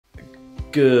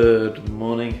Good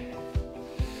morning.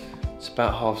 It's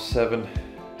about 7:30.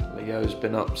 Leo's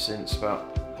been up since about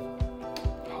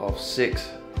 6:30.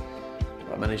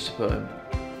 I managed to put a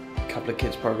couple of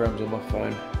kids' programs on my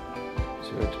phone,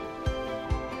 so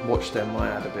I'd watch them. I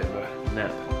had a bit of a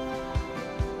nap,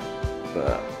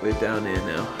 but we're down here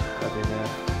now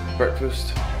having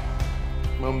breakfast.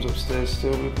 Mum's upstairs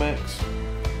still with Max.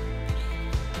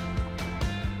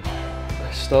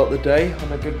 Let's start the day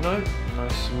on a good note.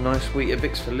 Nice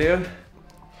Weetabix for Leo.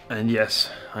 And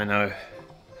yes, I know,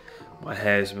 my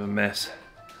hair's a mess.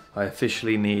 I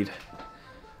officially need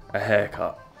a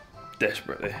haircut,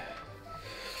 desperately.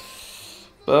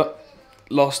 But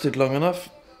lasted long enough.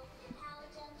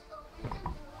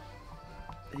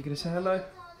 Are you gonna say hello?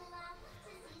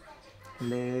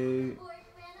 Hello.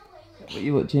 What are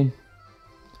you watching?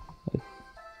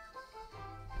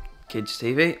 Kids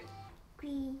TV.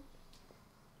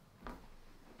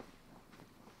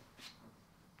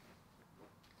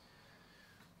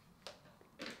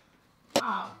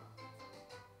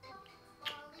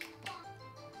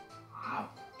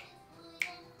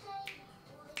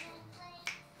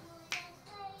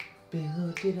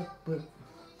 Build it up with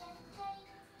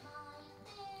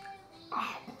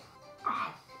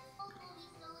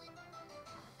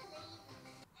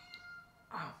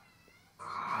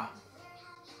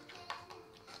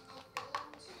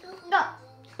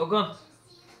Oh, go on.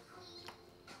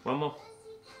 One more.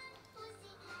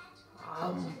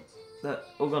 That,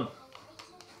 all gone.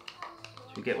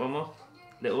 Should we get one more?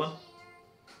 Little one?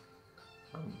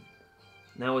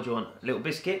 Now what do you want? A little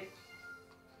biscuit?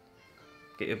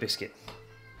 Get your biscuit.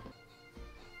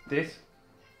 This?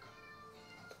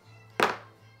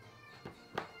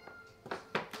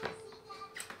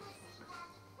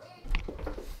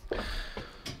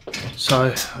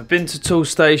 So, I've been to Tool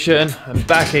Station, I'm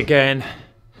back again.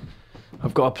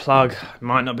 I've got a plug,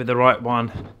 might not be the right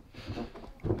one,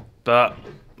 but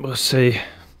we'll see.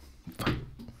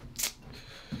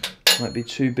 Might be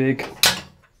too big.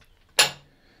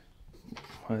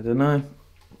 I don't know.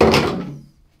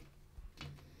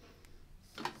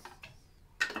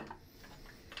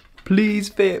 Please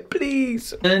fit,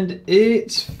 please. And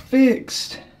it's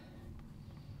fixed.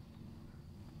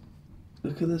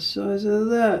 Look at the size of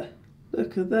that.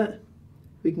 Look at that.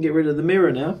 We can get rid of the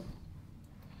mirror now.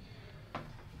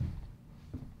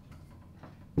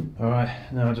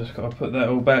 Alright, now I just got to put that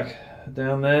all back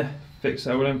down there. Fix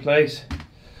that all in place.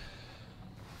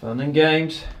 Fun and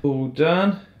games. All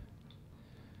done.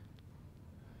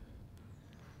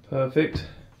 Perfect.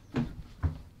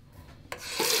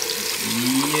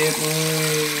 Yeah,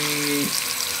 boy.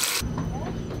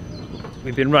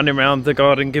 We've been running around the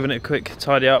garden giving it a quick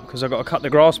tidy up because I've got to cut the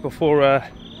grass before it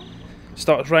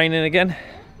starts raining again.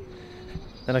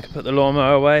 Then I can put the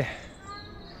lawnmower away.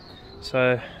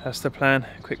 So that's the plan.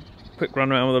 Quick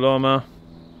run around with the lawnmower.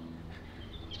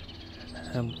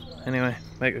 Anyway,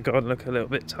 make the garden look a little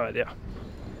bit tidier.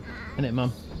 Isn't it,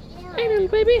 Mum? Hey, little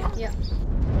baby. Yeah.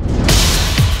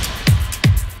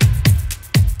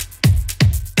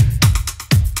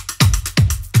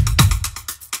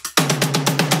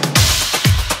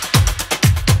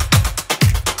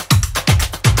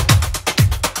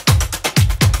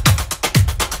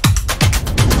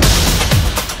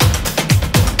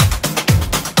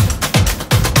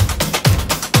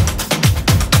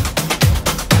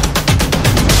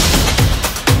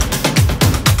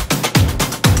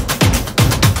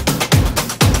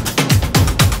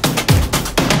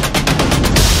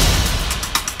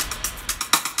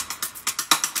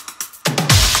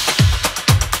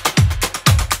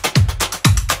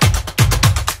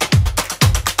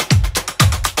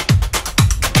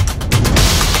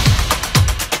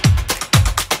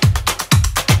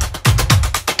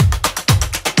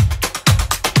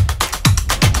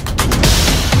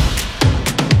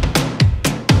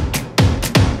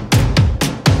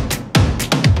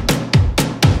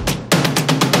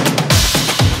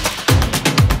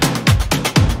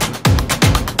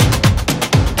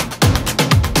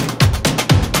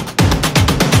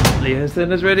 Leo's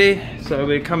dinner's ready, so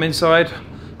we come inside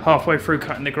halfway through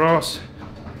cutting the grass.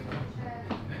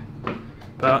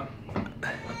 But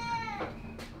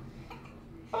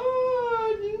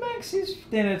oh, Max's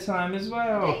dinner time as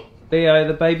well. Leo,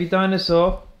 the baby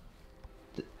dinosaur.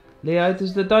 Leo,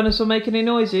 does the dinosaur make any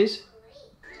noises?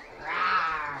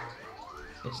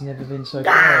 It's never been so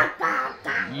quiet.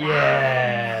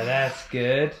 Yeah, that's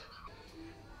good.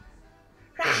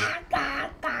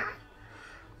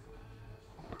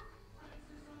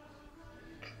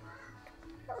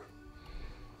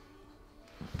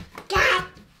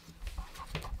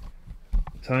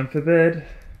 Time for bed.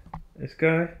 Let's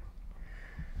go.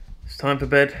 It's time for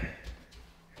bed.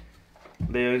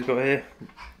 Leo's got here,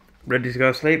 ready to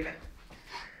go to sleep.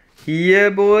 Yeah,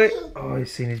 boy. Oh,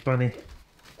 he's seen his bunny.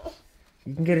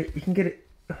 You can get it. You can get it.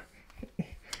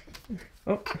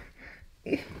 Oh.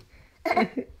 Yeah.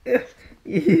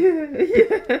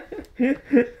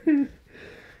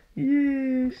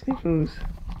 Yeah, Sniffles.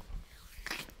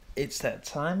 It's that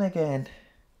time again.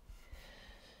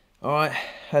 Alright,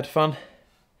 had fun.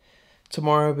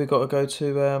 Tomorrow we got to go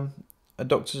to a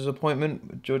doctor's appointment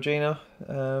with Georgina.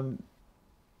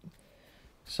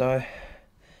 So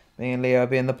me and Leo will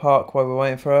be in the park while we're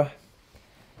waiting for her.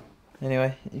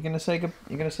 Anyway, you gonna say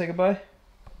goodbye?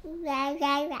 Bye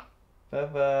bye. Bye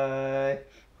bye.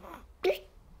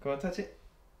 Go on, touch it.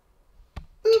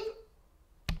 Boop,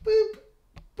 boop,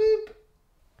 boop.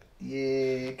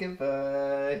 Yeah,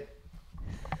 goodbye.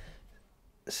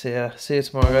 See ya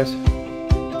tomorrow, guys.